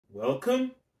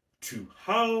Welcome to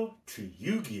How to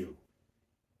Yugioh.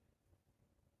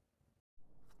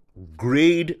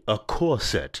 Grade a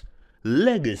corset.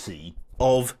 Legacy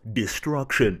of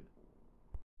Destruction.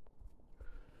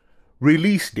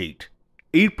 Release date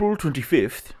April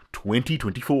 25th,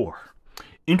 2024.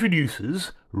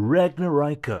 Introduces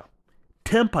Ragnarika,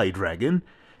 Tempai Dragon,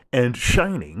 and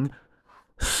Shining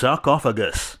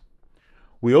Sarcophagus.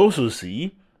 We also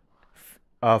see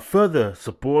further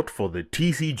support for the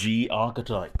TCG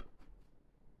archetype.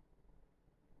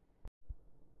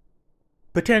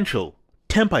 Potential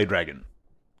Tempai Dragon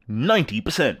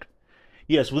 90%.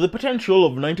 Yes, with a potential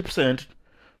of 90%,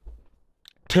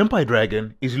 Tempai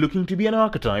Dragon is looking to be an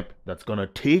archetype that's gonna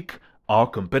take our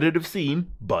competitive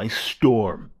scene by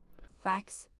storm.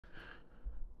 Facts.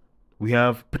 We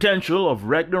have potential of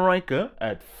Ragnarika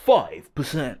at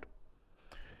 5%.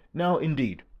 Now,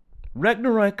 indeed,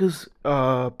 Ragnarika's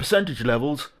percentage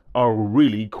levels are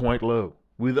really quite low,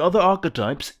 with other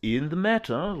archetypes in the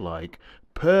meta like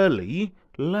Pearly,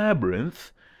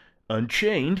 Labyrinth,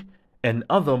 Unchained, and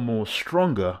other more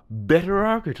stronger, better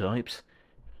archetypes.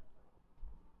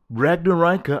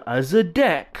 Ragnarika as a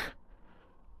deck,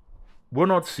 we're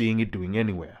not seeing it doing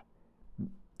anywhere.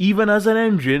 Even as an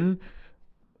engine,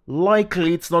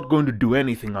 likely it's not going to do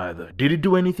anything either. Did it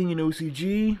do anything in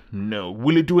OCG? No.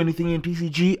 Will it do anything in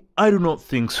TCG? I do not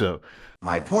think so.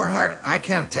 My poor heart, I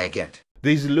can't take it.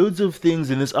 There's loads of things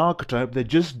in this archetype that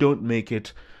just don't make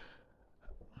it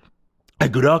a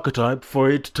good archetype for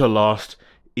it to last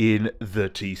in the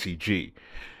TCG.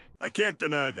 I can't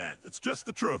deny that. It's just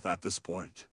the truth at this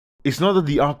point. It's not that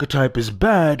the archetype is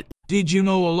bad. Did you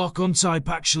know a lock-on type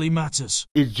actually matters?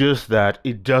 It's just that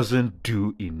it doesn't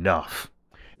do enough.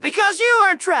 Because you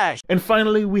are trash! And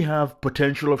finally, we have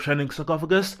potential of Shining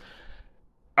Sarcophagus.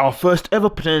 Our first ever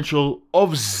potential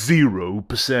of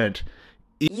 0%.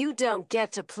 You don't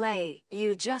get to play,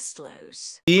 you just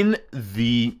lose.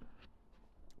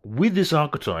 With this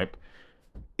archetype,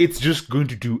 it's just going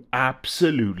to do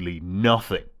absolutely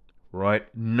nothing, right?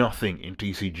 Nothing in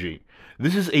TCG.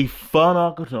 This is a fun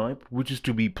archetype which is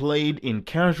to be played in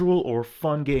casual or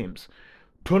fun games.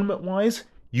 Tournament-wise,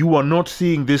 you are not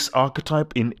seeing this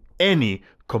archetype in any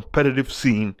competitive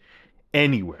scene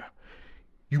anywhere.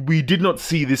 We did not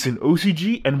see this in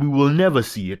OCG, and we will never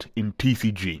see it in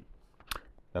TCG.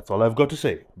 That's all I've got to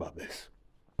say about this.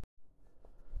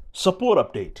 Support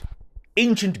update.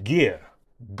 Ancient Gear,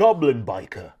 Goblin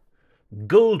Biker,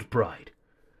 Gold Pride,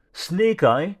 Snake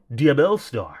Eye,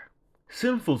 Diabellstar,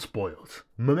 Sinful Spoils,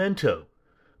 Memento,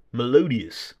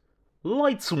 Melodious,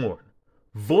 Lightsworn,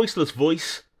 Voiceless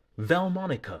Voice,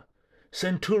 Valmonica,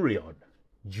 Centurion,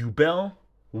 Ubel,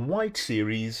 White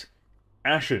Series,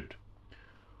 Ashed.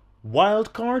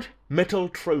 Wildcard,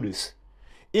 Metaltronus.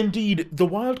 Indeed, the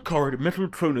wildcard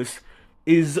Metaltronus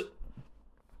is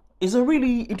a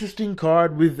really interesting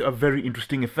card with a very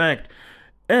interesting effect,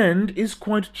 and is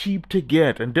quite cheap to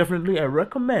get, and definitely I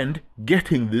recommend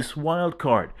getting this wild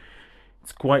card.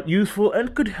 It's quite useful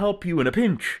and could help you in a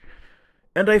pinch.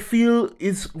 And I feel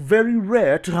it's very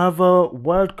rare to have a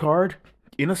wild card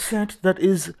in a set that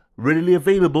is readily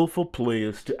available for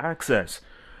players to access.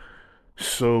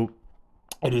 So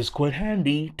it is quite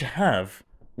handy to have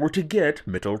or to get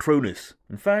Metaltronus.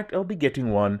 In fact, I'll be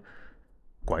getting one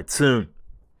quite soon.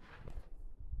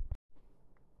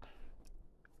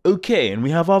 Okay, and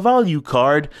we have our value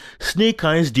card, Snake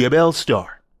Eyes Diabellstar.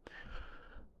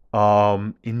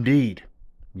 Indeed.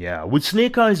 Yeah, with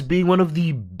Snake Eyes being one of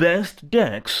the best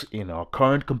decks in our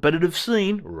current competitive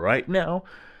scene right now,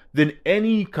 then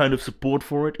any kind of support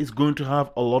for it is going to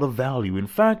have a lot of value. In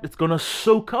fact, it's going to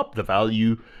soak up the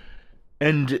value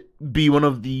and be one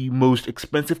of the most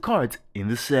expensive cards in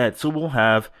the set. So we'll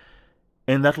have,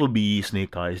 and that'll be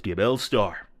Snake Eyes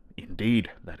Diabellstar.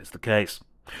 Indeed, that is the case.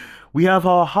 We have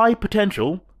our high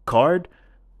potential card,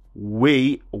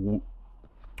 Way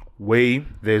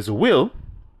There's a Will,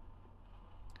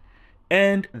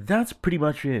 and that's pretty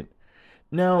much it.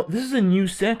 Now, this is a new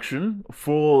section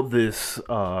for this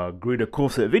Greater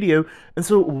Corset video, and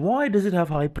so why does it have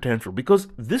high potential? Because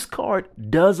this card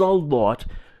does a lot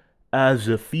as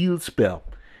a field spell.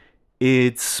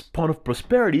 It's Pawn of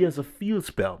Prosperity as a field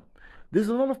spell. There's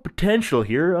a lot of potential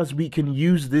here as we can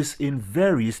use this in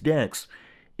various decks.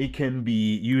 It can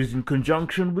be used in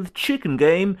conjunction with Chicken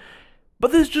Game,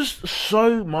 but there's just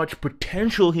so much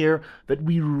potential here that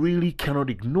we really cannot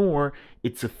ignore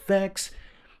its effects,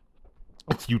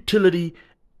 its utility,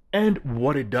 and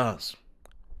what it does.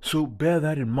 So bear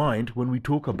that in mind when we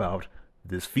talk about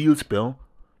this field spell,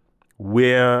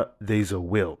 Where There's a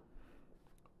Will.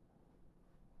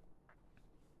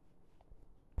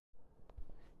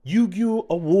 Yugioh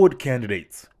award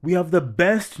candidates. We have the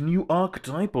best new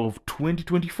archetype of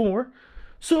 2024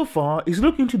 so far is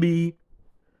looking to be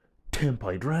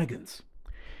Tenpai Dragons.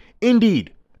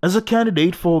 Indeed, as a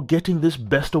candidate for getting this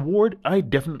best award, I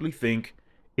definitely think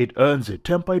it earns it.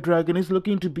 Tenpai Dragon is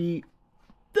looking to be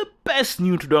the best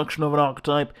new introduction of an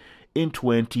archetype in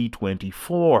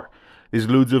 2024. There's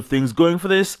loads of things going for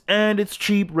this, and it's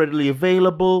cheap, readily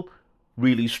available,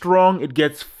 really strong. It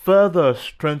gets further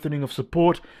strengthening of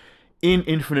support in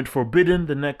Infinite Forbidden,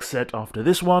 the next set after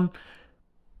this one.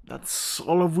 That's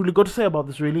all I've really got to say about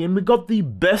this, really. And we got the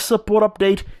best support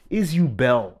update is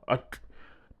Yubel.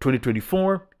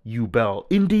 2024, Yubel.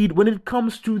 Indeed, when it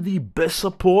comes to the best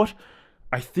support,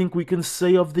 I think we can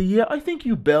say of the year, I think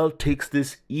Yubel takes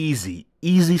this easy.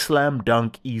 Easy slam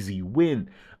dunk, easy win.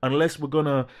 Unless we're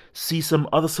gonna see some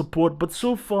other support. But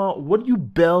so far, what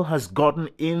Yubel has gotten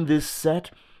in this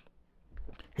set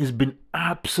has been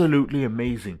absolutely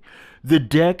amazing. The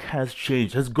deck has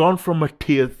changed, has gone from a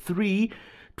tier 3,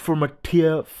 from a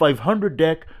tier 500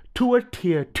 deck to a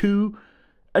tier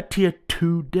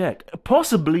 2 deck,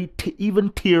 possibly even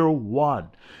tier 1.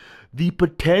 The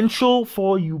potential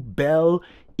for Yubel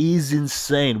is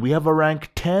insane. We have a rank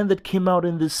 10 that came out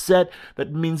in this set.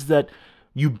 That means that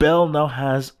Yubel now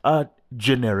has a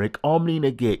generic Omni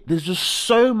Negate. There's just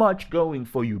so much going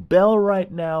for Yubel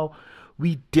right now.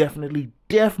 We definitely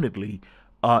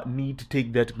need to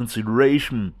take that into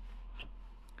consideration.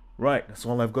 Right, that's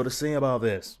all I've got to say about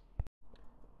this.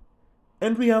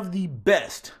 And we have the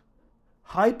best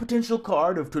high potential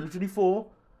card of 2024,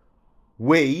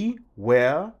 Way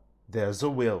Where There's a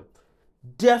Will.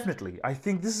 Definitely, I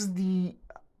think this is the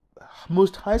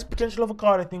most highest potential of a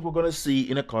card I think we're going to see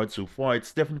in a card so far.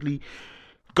 It's definitely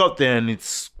got there, and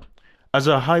it's, as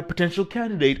a high potential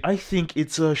candidate, I think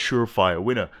it's a surefire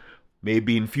winner.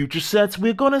 Maybe in future sets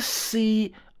we're going to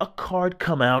see a card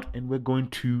come out and we're going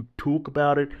to talk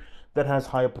about it that has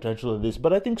higher potential than this.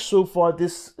 But I think so far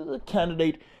this is a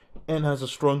candidate and has a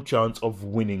strong chance of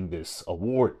winning this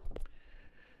award.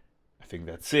 I think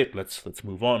that's it. Let's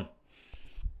move on.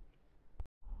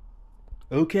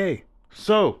 Okay,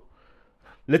 so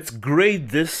let's grade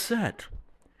this set.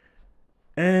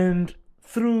 And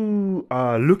through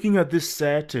looking at this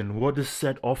set and what this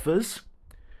set offers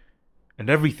and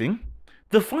everything,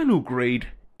 the final grade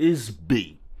is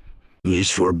B. Is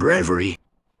for bravery.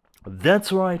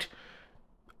 That's right.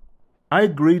 I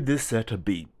grade this set a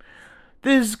B.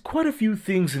 There's quite a few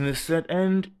things in this set,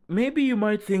 and maybe you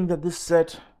might think that this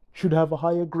set should have a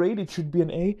higher grade, it should be an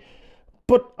A,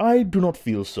 but I do not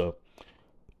feel so.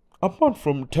 Apart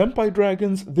from Tenpai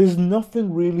Dragons, there's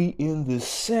nothing really in this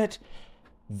set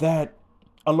that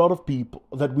a lot of people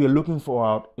that we are looking for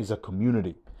out is a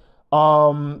community.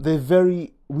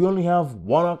 We only have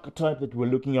one archetype that we're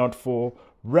looking out for.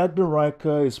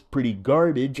 Ragnaraka is pretty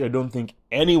garbage. I don't think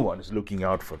anyone is looking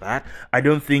out for that.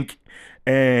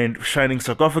 And Shining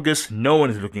Sarcophagus, no one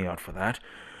is looking out for that.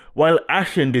 While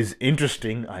Ascend is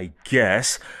interesting, I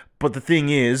guess, but the thing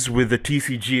is, with the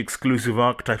TCG exclusive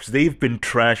archetypes, they've been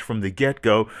trash from the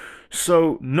get-go,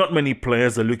 so not many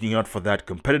players are looking out for that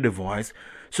competitive-wise.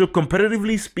 So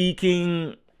competitively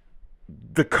speaking,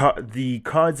 the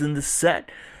cards in the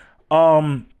set,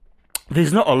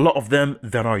 there's not a lot of them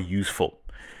that are useful.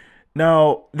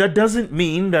 Now, that doesn't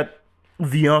mean that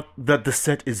the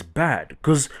set is bad,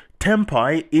 because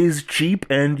Tenpai is cheap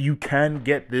and you can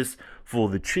get this for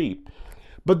the cheap.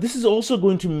 But this is also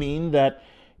going to mean that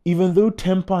even though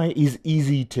Tenpai is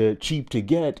cheap to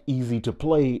get, easy to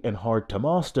play, and hard to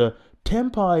master,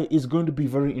 Tenpai is going to be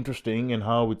very interesting in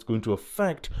how it's going to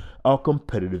affect our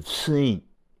competitive scene.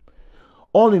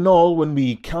 All in all, when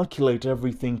we calculate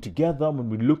everything together, when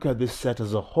we look at this set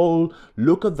as a whole,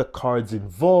 look at the cards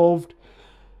involved,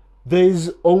 there's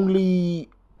only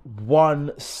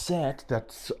one set,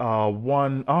 that's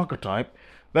one archetype,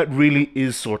 that really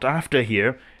is sought after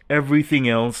here. Everything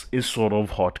else is sort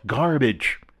of hot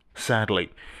garbage,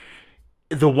 sadly.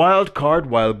 The wild card,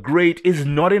 while great, is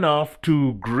not enough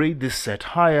to grade this set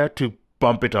higher, to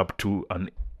bump it up to an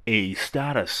A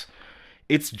status.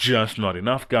 It's just not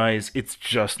enough, guys. It's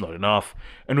just not enough.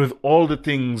 And with all the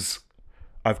things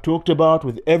I've talked about,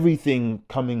 with everything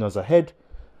coming as ahead,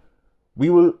 we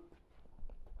will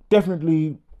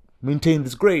definitely maintain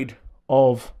this grade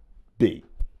of B.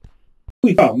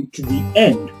 We come to the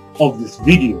end of this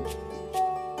video.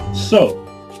 So,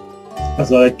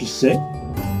 as I like to say,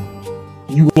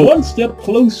 you are one step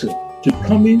closer to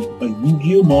becoming a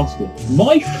Yu-Gi-Oh master.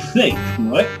 My fate,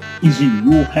 right, is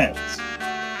in your hands.